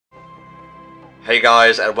Hey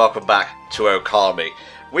guys, and welcome back to Okami.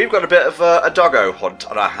 We've got a bit of a doggo hunt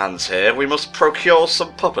on our hands here. We must procure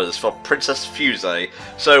some puppers for Princess Fuse,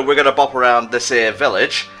 so we're going to bop around this here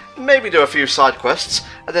village, maybe do a few side quests,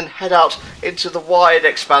 and then head out into the wide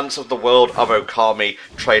expanse of the world of Okami,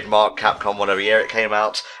 trademark Capcom, whatever year it came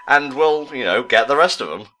out, and we'll, get the rest of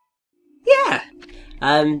them. Yeah!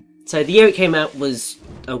 So the year it came out was...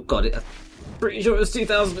 oh god, I'm pretty sure it was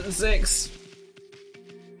 2006.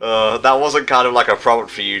 That wasn't kind of like a prompt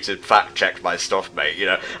for you to fact check my stuff, mate.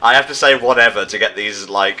 I have to say whatever to get these,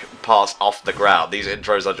 parts off the ground. These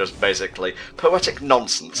intros are just basically poetic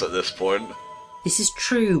nonsense at this point. This is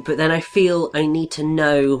true, but then I feel I need to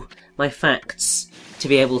know my facts to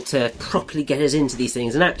be able to properly get us into these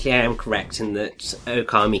things. And actually I am correct in that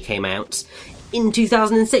Okami came out in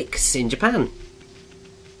 2006 in Japan.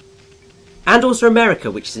 And also America,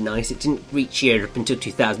 which is nice. It didn't reach Europe until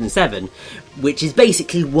 2007, which is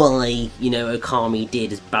basically why, Okami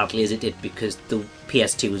did as badly as it did, because the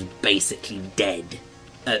PS2 was basically dead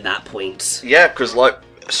at that point. Yeah, because,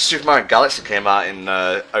 Super Mario Galaxy came out in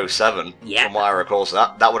 07, yeah. From what I recall,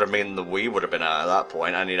 so that would have mean the Wii would have been out at that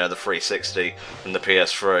point, and, the 360 and the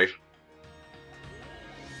PS3.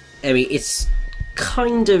 I mean, it's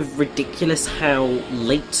kind of ridiculous how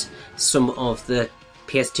late some of the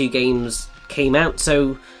PS2 games came out.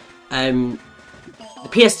 So the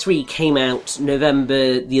PS3 came out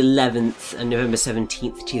November the 11th and November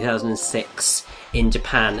 17th 2006 in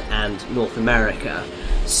Japan and North America,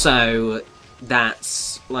 so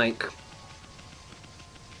that's a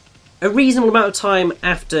reasonable amount of time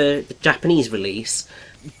after the Japanese release,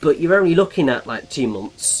 but you're only looking at 2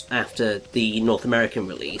 months after the North American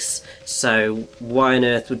release, so why on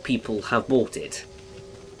earth would people have bought it?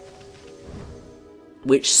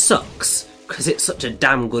 Which sucks, because it's such a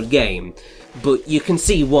damn good game, but you can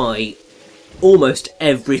see why almost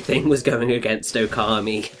everything was going against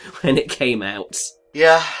Okami when it came out.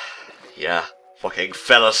 Yeah. Fucking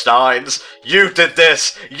Philistines! You did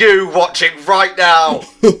this! You watching right now!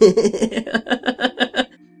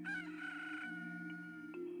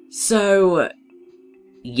 So,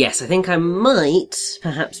 yes, I think I might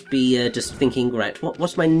perhaps be just thinking, right,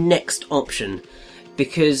 what's my next option?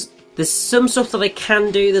 Because there's some stuff that I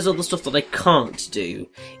can do, there's other stuff that I can't do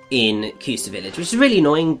in Kusa Village, which is really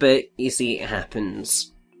annoying, but you see, it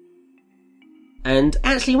happens. And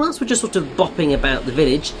actually, whilst we're just sort of bopping about the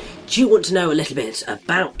village, do you want to know a little bit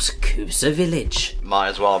about Kusa Village? Might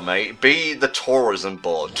as well, mate. Be the tourism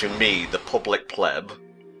board to me, the public pleb.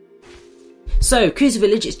 So, Kusa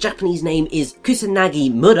Village, its Japanese name is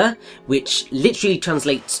Kusanagi Mura, which literally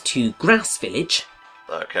translates to Grass Village.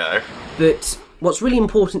 Okay. But what's really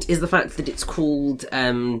important is the fact that it's called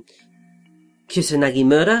Kusanagi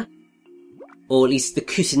Mura, or at least the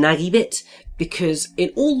Kusanagi bit, because in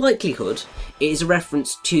all likelihood it is a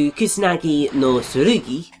reference to Kusanagi no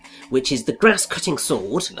Tsurugi, which is the grass-cutting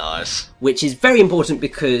sword. Nice. Which is very important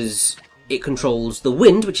because it controls the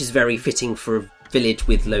wind, which is very fitting for a village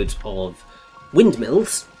with loads of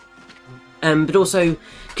windmills. But also,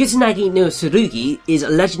 Kusanagi no Tsurugi is a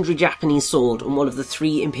legendary Japanese sword and one of the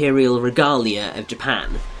 3 imperial regalia of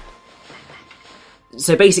Japan.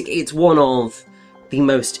 So basically, it's one of the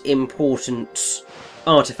most important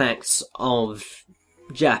artifacts of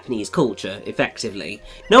Japanese culture, effectively.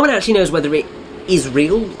 No one actually knows whether it is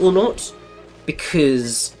real or not,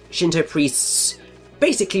 because Shinto priests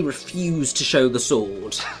basically refuse to show the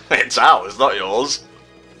sword. It's ours, not yours.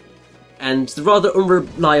 And the rather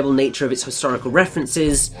unreliable nature of its historical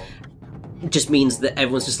references just means that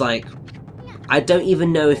everyone's just like, I don't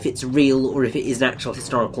even know if it's real or if it is an actual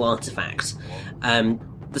historical artifact.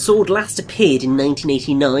 The sword last appeared in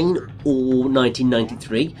 1989 or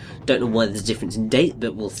 1993. Don't know why there's a difference in date,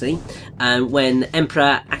 but we'll see. When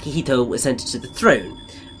Emperor Akihito was ascended to the throne.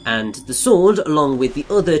 And the sword, along with the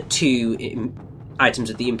other 2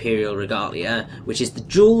 items of the imperial regalia, which is the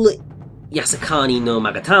jewel Yasakani no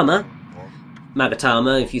Magatama.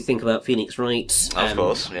 Magatama, if you think about Phoenix Wright. Of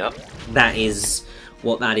course, yeah. That is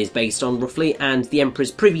what that is based on, roughly. And the Emperor's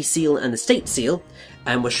Privy Seal and the State Seal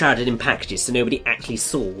were shrouded in packages, so nobody actually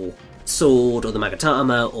saw the sword or the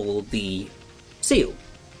Magatama or the seal.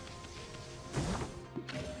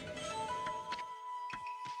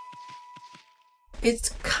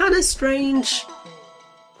 It's kind of strange,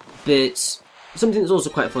 but something that's also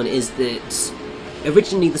quite fun is that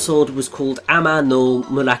originally the sword was called Ama no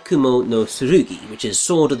Murakumo no Tsurugi, which is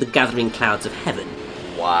Sword of the Gathering Clouds of Heaven.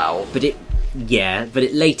 Wow. But it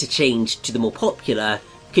later changed to the more popular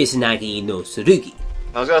Kusanagi no Tsurugi.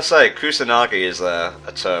 I was going to say, Kusanagi is a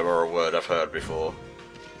term or a word I've heard before.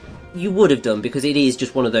 You would have done, because it is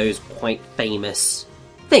just one of those quite famous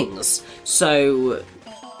things. So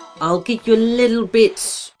I'll give you a little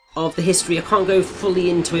bit of the history. I can't go fully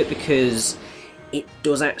into it because it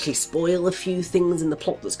does actually spoil a few things in the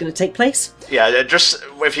plot that's going to take place. Yeah, just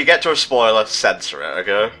if you get to a spoiler, censor it,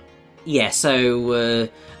 okay? Yeah, so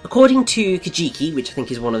according to Kijiki, which I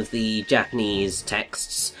think is one of the Japanese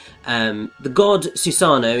texts, the god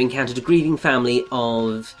Susanoo encountered a grieving family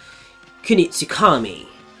of Kunitsukami,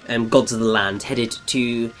 gods of the land, headed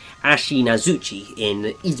to Ashinazuchi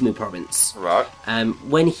in Izumo province. Right.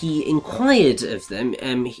 When he inquired of them,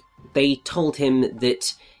 they told him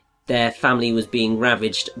that their family was being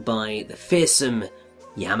ravaged by the fearsome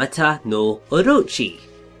Yamata no Orochi.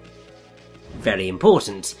 Very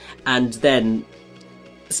important. And then,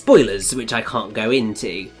 spoilers, which I can't go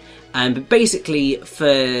into. But basically,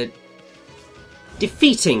 for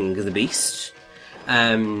defeating the beast,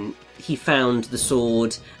 he found the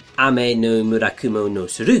sword Ame no Murakumo no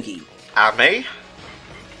Tsurugi. Ame?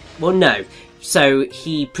 Well, no. So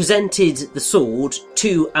he presented the sword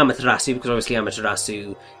to Amaterasu, because obviously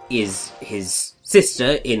Amaterasu is his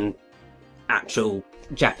sister in actual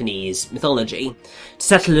Japanese mythology, to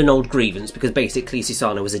settle an old grievance, because basically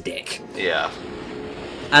Susanoo was a dick. Yeah.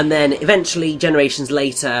 And then eventually, generations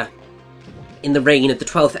later, in the reign of the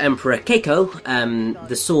 12th Emperor Keiko,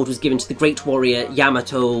 the sword was given to the great warrior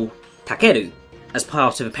Yamato Takeru as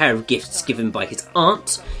part of a pair of gifts given by his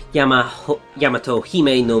aunt, Yamato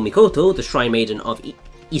Hime no Mikoto, the Shrine Maiden of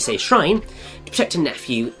Ise Shrine, to protect a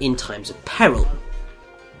nephew in times of peril.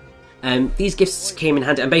 These gifts came in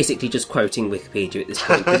handy. I'm basically just quoting Wikipedia at this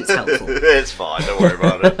point, but it's helpful. It's fine, don't worry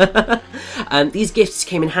about it. These gifts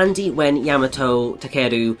came in handy when Yamato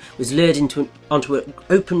Takeru was lured onto an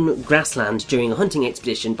open grassland during a hunting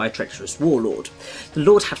expedition by a treacherous warlord. The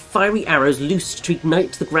lord had fiery arrows loosed to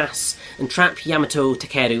ignite the grass and trap Yamato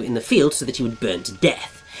Takeru in the field so that he would burn to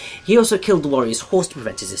death. He also killed the warrior's horse to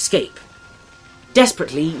prevent his escape.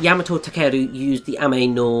 Desperately, Yamato Takeru used the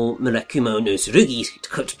Ame no Murakumo no Tsurugi to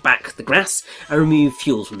cut back the grass and remove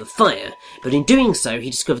fuel from the fire, but in doing so he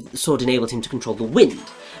discovered that the sword enabled him to control the wind,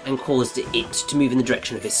 and caused it to move in the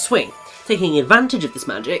direction of his swing. Taking advantage of this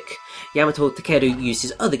magic, Yamato Takeru used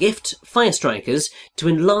his other gift, Fire Strikers, to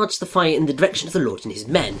enlarge the fire in the direction of the lord and his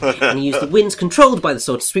men, and he used the winds controlled by the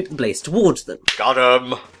sword to sweep the blaze towards them. Got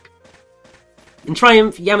him! In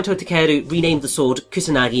triumph, Yamato Takeru renamed the sword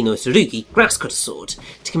Kusanagi no Tsurugi, Grasscutter Sword,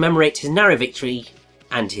 to commemorate his narrow victory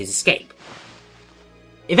and his escape.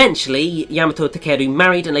 Eventually, Yamato Takeru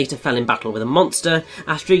married and later fell in battle with a monster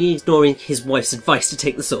after ignoring his wife's advice to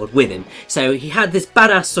take the sword with him. So he had this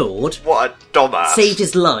badass sword, What a dumbass. saved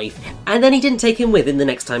his life, and then he didn't take him with him the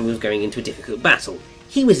next time he was going into a difficult battle.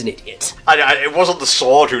 He was an idiot. It wasn't the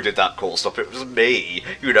sword who did that cool stuff, it was me.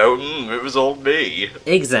 You know, it was all me.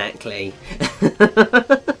 Exactly.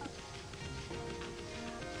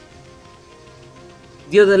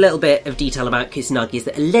 The other little bit of detail about Kusanagi is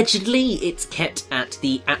that allegedly it's kept at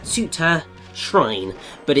the Atsuta Shrine,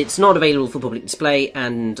 but it's not available for public display,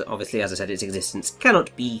 and obviously, as I said, its existence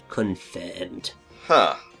cannot be confirmed.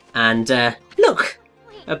 Huh. And, look!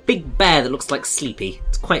 A big bear that looks like Sleepy.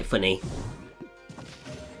 It's quite funny.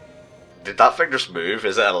 Did that thing just move?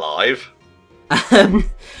 Is it alive?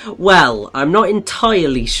 Well, I'm not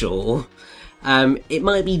entirely sure. It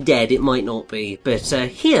might be dead, it might not be, but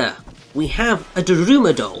here we have a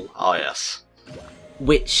Daruma doll. Oh, yes.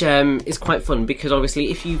 Which is quite fun, because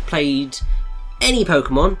obviously if you've played any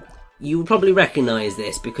Pokemon, you will probably recognise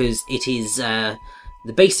this, because it is the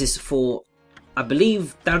basis for, I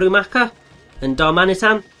believe, Darumaka and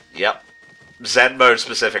Darmanitan? Yep. Zen mode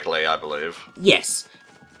specifically, I believe. Yes.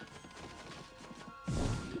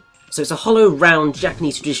 So it's a hollow, round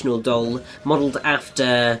Japanese traditional doll modelled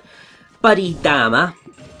after Bodhidharma,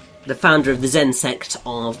 the founder of the Zen sect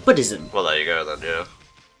of Buddhism. Well, there you go then, yeah.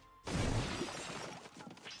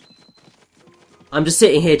 I'm just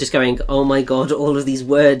sitting here just going, oh my god, all of these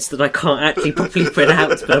words that I can't actually properly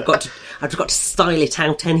pronounce, but I've just got to style it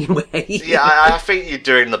out anyway. Yeah, I think you're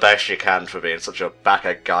doing the best you can for being such a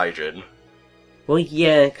baka gaijin. Well,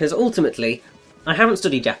 yeah, because ultimately, I haven't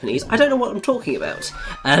studied Japanese. I don't know what I'm talking about.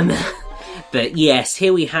 But yes,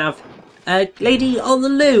 here we have a lady on the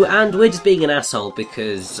loo, and we're just being an asshole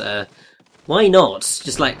because, why not?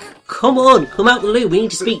 Just like, come on, come out the loo, we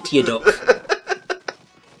need to speak to you, duck.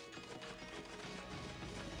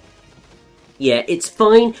 Yeah, it's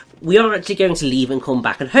fine. We are actually going to leave and come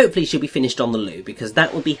back, and hopefully she'll be finished on the loo, because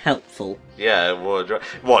that will be helpful. Yeah, it would.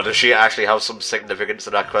 What, does she actually have some significance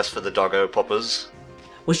in that quest for the doggo puppers?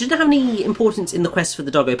 Well, she doesn't have any importance in the quest for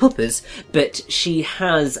the doggo puppers, but she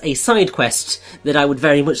has a side quest that I would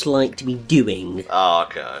very much like to be doing. Oh,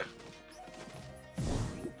 okay.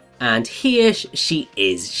 And here she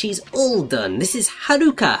is. She's all done. This is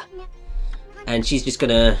Haruka. And she's just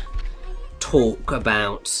gonna talk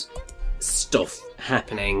about stuff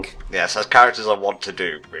happening. Yes, as characters I want to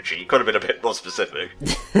do, Richie. You could have been a bit more specific.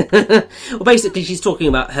 Well, basically, she's talking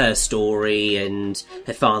about her story and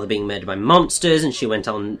her father being murdered by monsters, and she went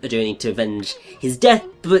on a journey to avenge his death,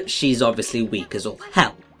 but she's obviously weak as all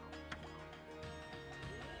hell.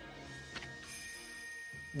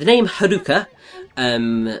 The name Haruka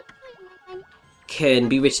can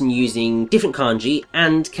be written using different kanji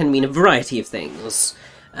and can mean a variety of things.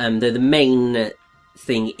 Though the main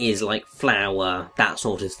thing is like flower, that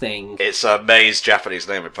sort of thing. It's May's Japanese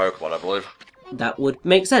name in Pokemon, I believe. That would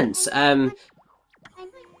make sense.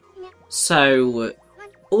 So,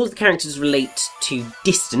 all the characters relate to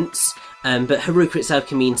distance, but Haruka itself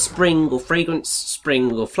can mean spring or fragrance,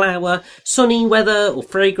 spring or flower, sunny weather or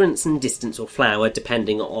fragrance, and distance or flower,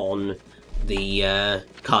 depending on the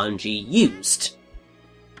kanji used.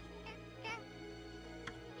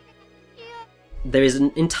 There is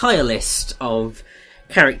an entire list of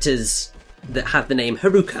characters that have the name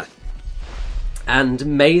Haruka. And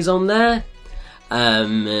May's on there.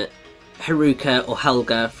 Haruka or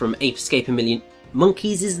Helga from Ape Escape a Million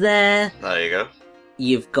Monkeys is there. There you go.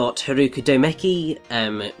 You've got Haruka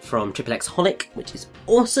Domeki from Triple X Holic, which is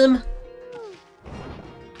awesome.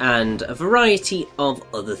 And a variety of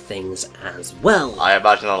other things as well. I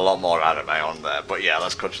imagine a lot more anime on there, but yeah,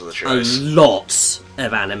 let's cut to the chase. A lot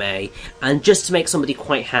of anime. And just to make somebody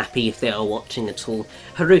quite happy if they are watching at all,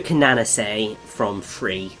 Haruka Nanase from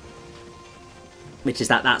Free. Which is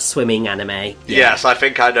that swimming anime. Yeah. Yes, I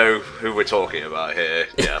think I know who we're talking about here.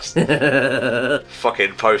 Yes.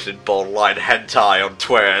 Fucking posted borderline hentai on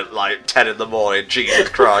Twitter at like 10 in the morning. Jesus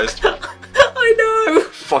Christ. I know.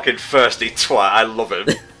 Fucking thirsty twat. I love him.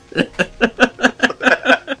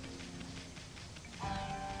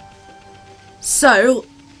 So,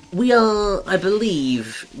 we are, I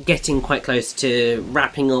believe, getting quite close to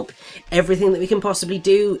wrapping up everything that we can possibly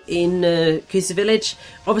do in Kusa Village.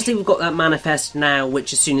 Obviously, we've got that manifest now,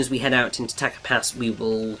 which as soon as we head out into Taka Pass, we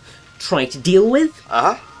will try to deal with.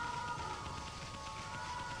 Uh-huh.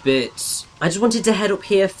 But I just wanted to head up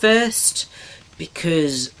here first,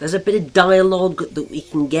 because there's a bit of dialogue that we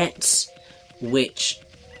can get, which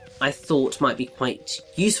I thought might be quite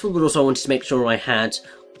useful, but also I wanted to make sure I had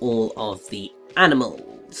all of the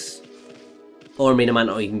animals. Or, I mean, I might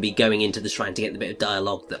not even be going into the shrine to get the bit of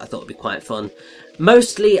dialogue that I thought would be quite fun.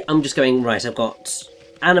 Mostly, I'm just going, right, I've got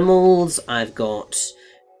animals, I've got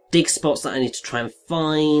dig spots that I need to try and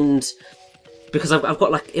find, because I've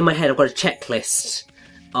got, like, in my head, I've got a checklist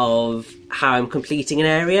of how I'm completing an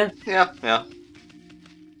area. Yeah.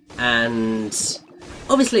 And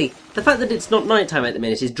obviously, the fact that it's not nighttime at the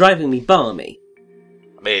minute is driving me balmy.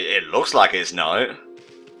 I mean, it looks like it's night.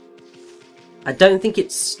 I don't think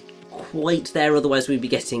it's quite there, otherwise we'd be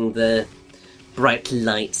getting the bright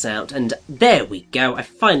lights out. And there we go, I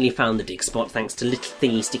finally found the dig spot thanks to little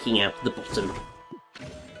thingy sticking out at the bottom.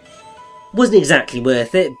 Wasn't exactly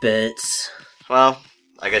worth it, but... Well,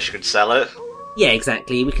 I guess you could sell it. Yeah,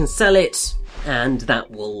 exactly, we can sell it, and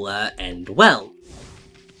that will end well.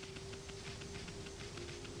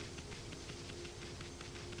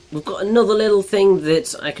 We've got another little thing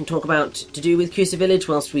that I can talk about to do with Kusa Village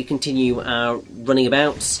whilst we continue our running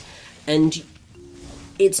about. And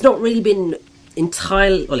it's not really been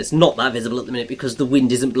entirely... Well, it's not that visible at the minute because the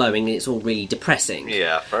wind isn't blowing and it's all really depressing.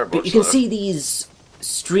 Yeah, very much so. But you can see these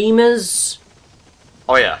streamers...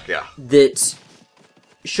 Oh, yeah. That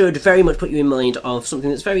should very much put you in mind of something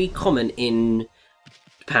that's very common in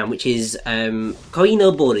Japan, which is koi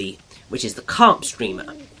no bori, which is the carp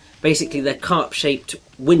streamer. Basically, they're carp-shaped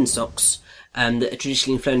windsocks that are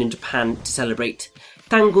traditionally flown in Japan to celebrate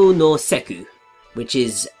Tango no Seku, which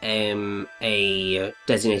is a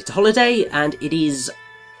designated holiday, and it is...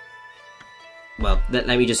 Well, let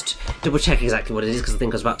me just double-check exactly what it is, because I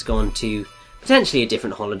think I was about to go on to potentially a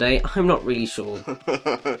different holiday. I'm not really sure.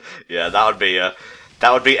 Yeah, that would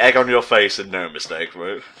be egg on your face and no mistake,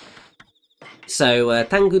 right? So,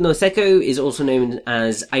 Tangu no Seko is also known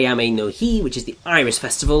as Ayame no Hi, which is the Iris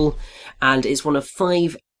Festival, and it's one of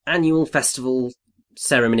 5 annual festival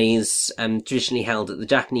ceremonies traditionally held at the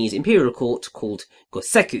Japanese Imperial Court called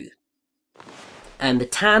Goseku. And the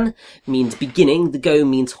Tan means beginning, the Go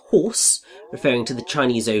means horse, referring to the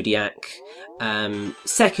Chinese zodiac.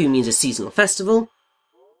 Seku means a seasonal festival,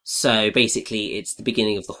 so basically it's the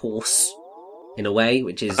beginning of the horse, in a way,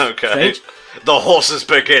 which is strange. The horse's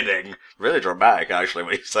beginning. Really dramatic, actually,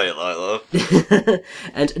 when you say it like that.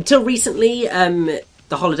 And until recently,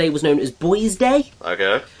 the holiday was known as Boys' Day,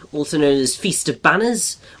 Okay. also known as Feast of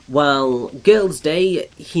Banners, while Girls' Day,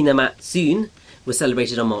 Hinamatsune, was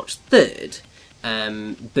celebrated on March 3rd.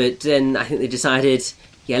 But then I think they decided,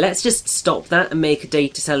 yeah, let's just stop that and make a day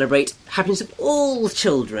to celebrate happiness of all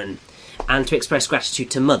children and to express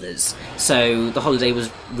gratitude to mothers. So the holiday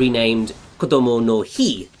was renamed Kodomo no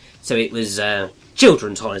Hi, so it was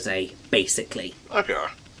children's holiday, basically. Okay.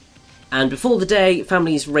 And before the day,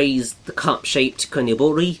 families raised the carp-shaped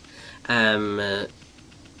konyabori.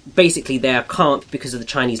 Basically, they are carp because of the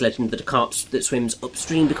Chinese legend that a carp that swims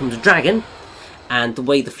upstream becomes a dragon. And the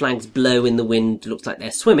way the flags blow in the wind looks like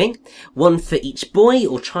they're swimming. One for each boy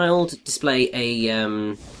or child display a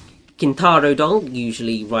Kintaro doll,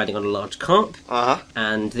 usually riding on a large carp.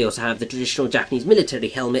 And they also have the traditional Japanese military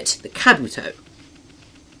helmet, the kabuto.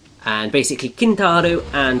 And basically, Kintaro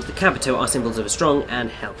and the kabuto are symbols of a strong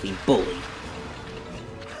and healthy boy.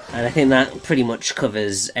 And I think that pretty much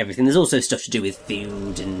covers everything. There's also stuff to do with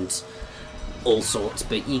food and all sorts,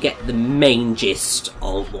 but you get the main gist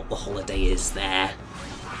of what the holiday is there.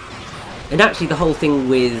 And actually the whole thing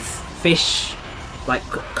with fish, like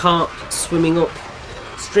carp swimming up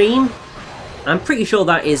stream, I'm pretty sure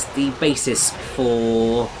that is the basis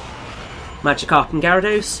for Magikarp and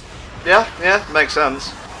Gyarados. Yeah, makes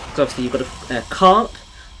sense. So obviously you've got a carp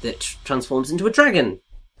that transforms into a dragon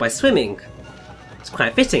by swimming. It's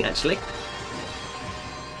quite fitting, actually.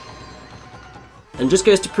 And just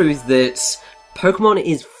goes to prove that Pokemon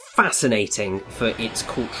is fascinating for its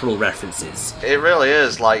cultural references. It really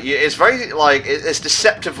is. Like, it's very, like, it's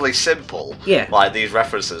deceptively simple. Yeah. Like, these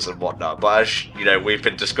references and whatnot. But as, you know, we've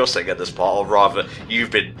been discussing at this part, or rather,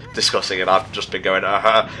 you've been discussing and I've just been going,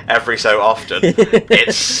 every so often.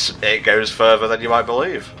 It goes further than you might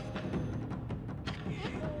believe.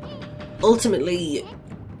 Ultimately,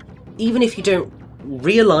 even if you don't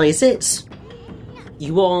realise it,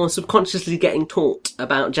 you are subconsciously getting taught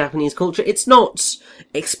about Japanese culture. It's not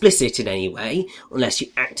explicit in any way, unless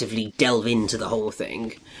you actively delve into the whole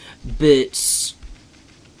thing, but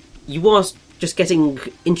you are just getting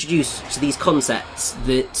introduced to these concepts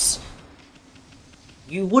that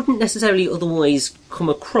you wouldn't necessarily otherwise come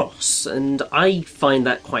across, and I find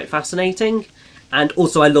that quite fascinating. And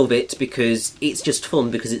also I love it because it's just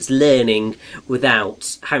fun, because it's learning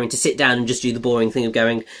without having to sit down and just do the boring thing of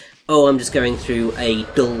going, oh, I'm just going through a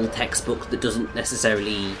dull textbook that doesn't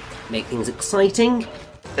necessarily make things exciting.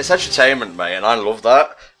 It's entertainment, mate, and I love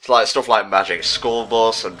that. It's like stuff like Magic School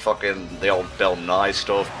Bus and fucking the old Bill Nye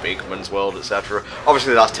stuff, Beakman's World, etc.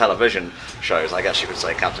 Obviously that's television shows, I guess you could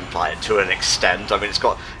say Captain Planet to an extent. I mean, it's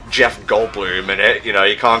got Jeff Goldblum in it, you know,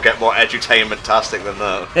 you can't get more edutainment-tastic than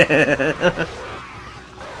that.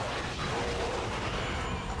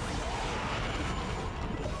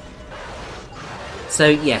 So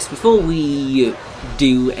yes, before we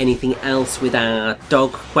do anything else with our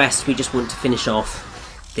dog quest, we just want to finish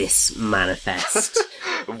off this manifest.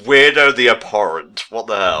 Weirdo the Abhorrent, what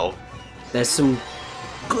the hell? There's some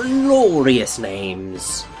glorious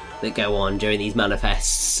names that go on during these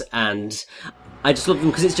manifests, and I just love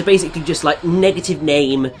them because it's just basically just like negative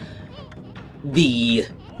name, the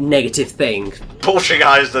negative thing. Pushing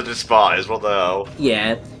Eyes the Despise, what the hell?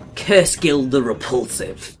 Yeah, Curse Guild the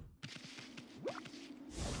Repulsive.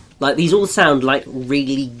 Like, these all sound like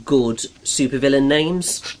really good supervillain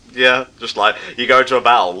names. Yeah, just like, you go to a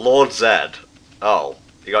battle, Lord Zed. Oh,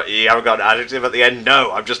 you haven't got an adjective at the end?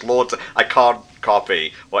 No, I'm just Lord Zed. I can't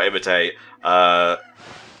copy or imitate,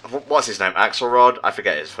 what's his name? Axelrod? I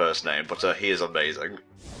forget his first name, but he is amazing.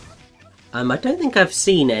 I don't think I've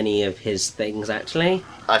seen any of his things, actually.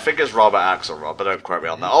 I think it's Robert Axelrod, but don't quote me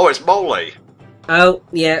on that. Oh, it's Molly! Oh,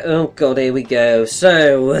 yeah, oh god, here we go.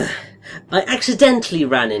 So, I accidentally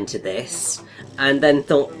ran into this, and then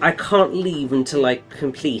thought, I can't leave until I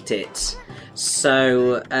complete it.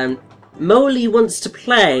 So, Molly wants to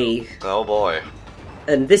play. Oh boy.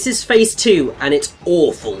 And this is phase 2, and it's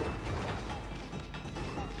awful.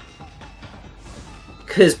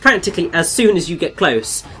 Because practically, as soon as you get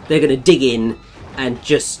close, they're going to dig in and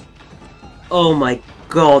just... Oh my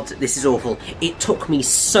god, this is awful. It took me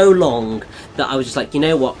so long that I was just like, you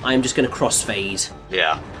know what, I'm just going to crossfade.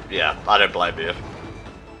 Yeah, I don't blame you.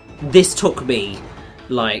 This took me,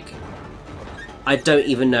 like, I don't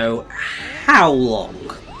even know how long.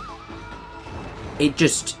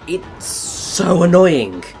 It's so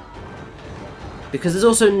annoying. Because there's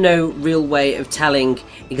also no real way of telling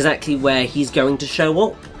exactly where he's going to show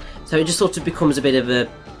up. So it just sort of becomes a bit of a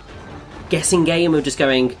guessing game of just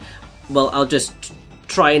going, well, I'll just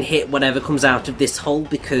try and hit whatever comes out of this hole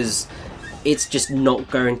because it's just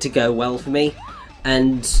not going to go well for me.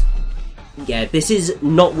 And yeah, this is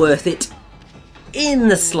not worth it in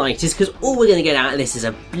the slightest, because all we're going to get out of this is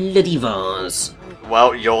a bloody vase.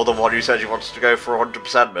 Well, you're the one who said you wanted to go for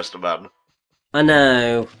 100%, Mr. Man. I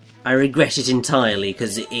know. I regret it entirely,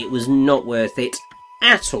 because it was not worth it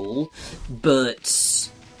at all, but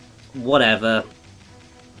whatever.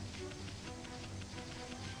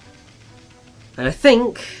 And I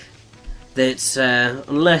think that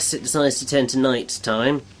unless it decides to turn to night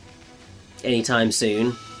time anytime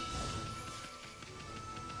soon...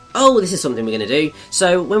 Oh, this is something we're going to do.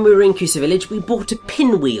 So, when we were in Kusa Village, we bought a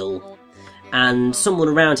pinwheel. And someone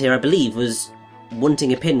around here, I believe, was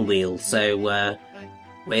wanting a pinwheel. So,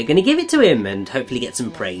 we're going to give it to him and hopefully get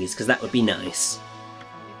some praise, because that would be nice.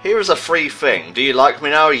 Here is a free thing. Do you like me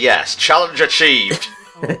now? Yes. Challenge achieved.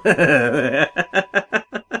 This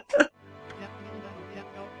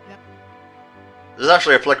is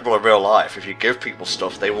actually applicable in real life. If you give people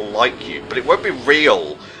stuff, they will like you. But it won't be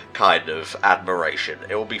real kind of admiration.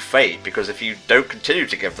 It will be fake, because if you don't continue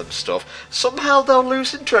to give them stuff, somehow they'll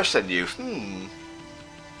lose interest in you.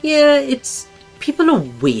 Yeah, it's... people are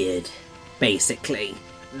weird, basically.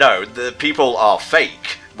 No, the people are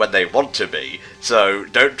fake when they want to be, so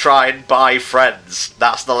don't try and buy friends.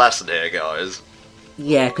 That's the lesson here, guys.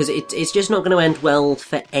 Yeah, because it's just not going to end well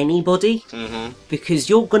for anybody. Because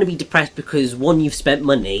you're going to be depressed because, one, you've spent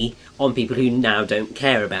money on people who now don't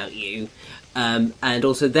care about you, and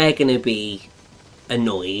also they're going to be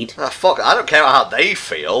annoyed. Fuck, I don't care how they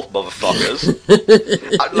feel, motherfuckers.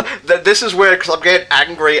 This is weird because I'm getting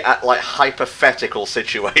angry at, like, hypothetical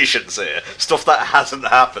situations here. Stuff that hasn't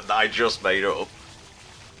happened that I just made up.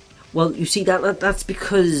 Well, you see, that's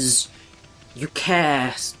because you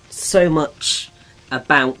care so much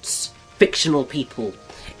about fictional people.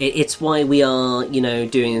 It's why we are, you know,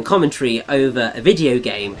 doing a commentary over a video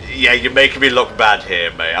game. Yeah, you're making me look bad here,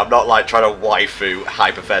 mate. I'm not, like, trying to waifu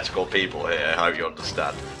hypothetical people here. I hope you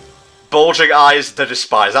understand. Bulging eyes to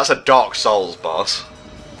despise. That's a Dark Souls boss.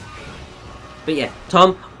 But yeah,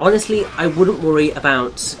 Tom, honestly, I wouldn't worry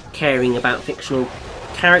about caring about fictional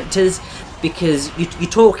characters, because you're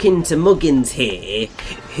talking to Muggins here,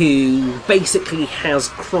 who basically has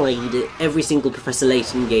cried at every single Professor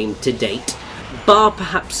Layton game to date, bar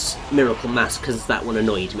perhaps Miracle Mask, because that one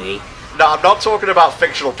annoyed me. No, I'm not talking about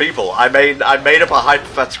fictional people. I made up a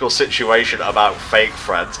hypothetical situation about fake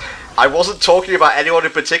friends. I wasn't talking about anyone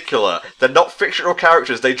in particular. They're not fictional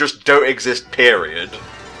characters, they just don't exist, period.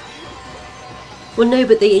 Well, no,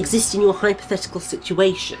 but they exist in your hypothetical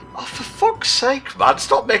situation. Oh, for fuck's sake, man,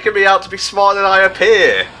 stop making me out to be smarter than I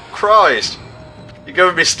appear. Christ. You're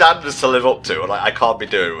giving me standards to live up to, and I can't be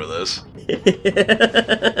doing with this.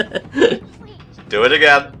 Do it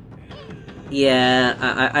again. Yeah,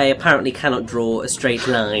 I apparently cannot draw a straight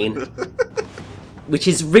line. Which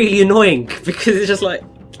is really annoying, because it's just like...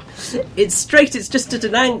 it's straight, it's just at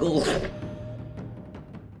an angle.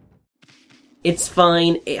 It's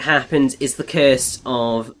fine, it happens, it's the curse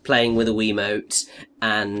of playing with a Wiimote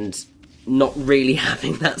and not really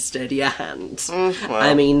having that steady a hand. Well.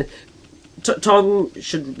 I mean, Tom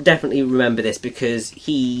should definitely remember this, because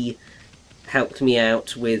he helped me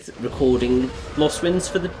out with recording Lost Winds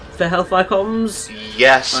for HellfireComms.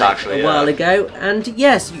 Yes, like, actually, a while ago. And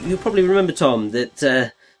yes, you probably remember, Tom, that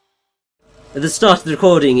at the start of the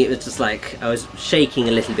recording it was just like, I was shaking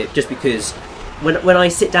a little bit, just because when I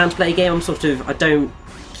sit down to play a game, I don't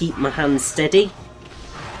keep my hands steady.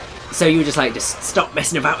 So you were just like, just stop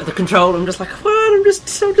messing about with the control. I'm just like, come on, I'm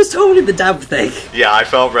just holding the damn thing. Yeah, I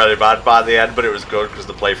felt really bad by the end, but it was good because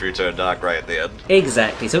the playthrough turned out great at the end.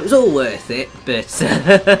 Exactly, so it was all worth it, but...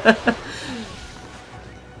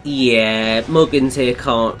 yeah, Muggins here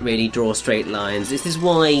can't really draw straight lines. This is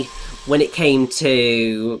why, when it came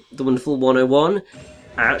to the Wonderful 101,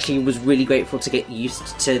 I actually was really grateful to get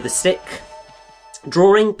used to the stick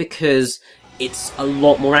drawing, because it's a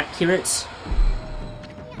lot more accurate.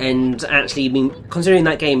 And actually, I mean, considering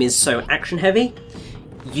that game is so action heavy,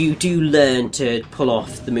 you do learn to pull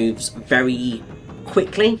off the moves very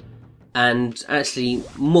quickly, and actually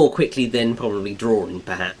more quickly than probably drawing,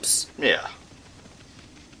 perhaps. Yeah.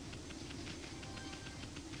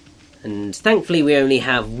 And thankfully we only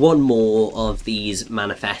have one more of these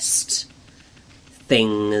manifest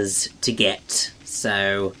things to get,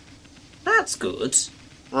 so that's good.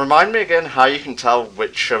 Remind me again how you can tell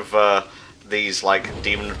which of these, like,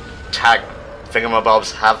 demon tag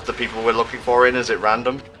thingamabobs have the people we're looking for in? Is it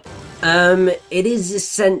random? It is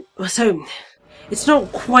so it's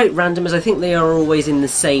not quite random, as I think they are always in the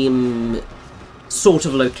same sort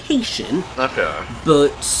of location. Okay.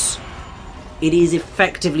 But it is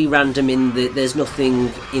effectively random in that there's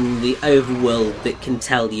nothing in the overworld that can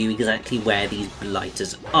tell you exactly where these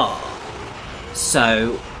blighters are.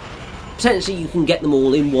 So, potentially you can get them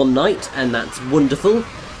all in one night, and that's wonderful.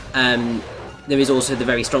 There is also the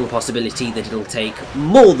very strong possibility that it'll take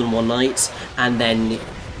more than one night, and then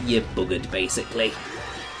you're buggered, basically.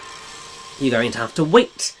 You're going to have to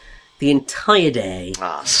wait the entire day.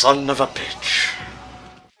 Ah, son of a bitch.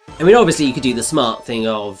 I mean, obviously you could do the smart thing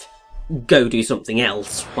of go do something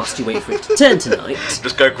else whilst you wait for it to turn tonight.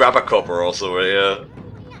 Just go grab a cuppa or something, yeah.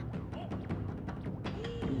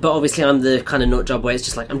 But obviously I'm the kind of nut job where it's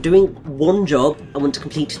just like, I'm doing one job, I want to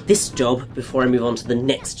complete this job before I move on to the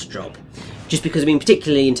next job. Just because, I mean,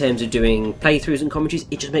 particularly in terms of doing playthroughs and commentaries,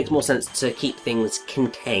 it just makes more sense to keep things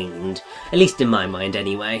contained. At least in my mind,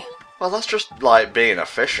 anyway. Well, that's just, like, being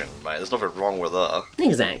efficient, mate. There's nothing wrong with that.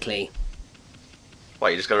 Exactly. What,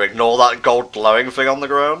 you just gonna ignore that gold glowing thing on the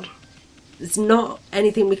ground? There's not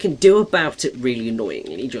anything we can do about it, really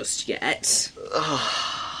annoyingly, just yet.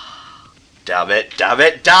 Damn it, damn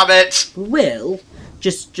it, damn it! We will,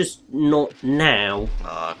 just not now.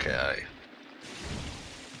 Okay.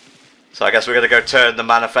 So I guess we're gonna go turn the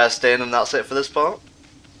manifest in and that's it for this part?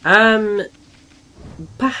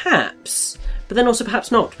 Perhaps. But then also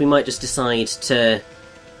perhaps not. We might just decide to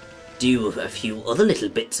do a few other little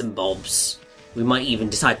bits and bobs. We might even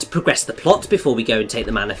decide to progress the plot before we go and take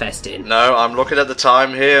the manifest in. No, I'm looking at the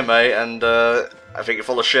time here, mate, and I think you're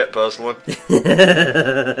full of shit, personally.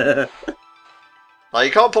 Like,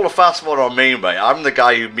 you can't pull a fast one on me, mate. I'm the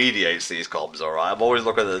guy who mediates these comms, alright? I'm always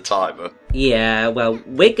looking at the timer. Yeah, well,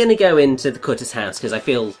 we're gonna go into the cutter's house, because I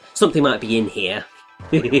feel something might be in here.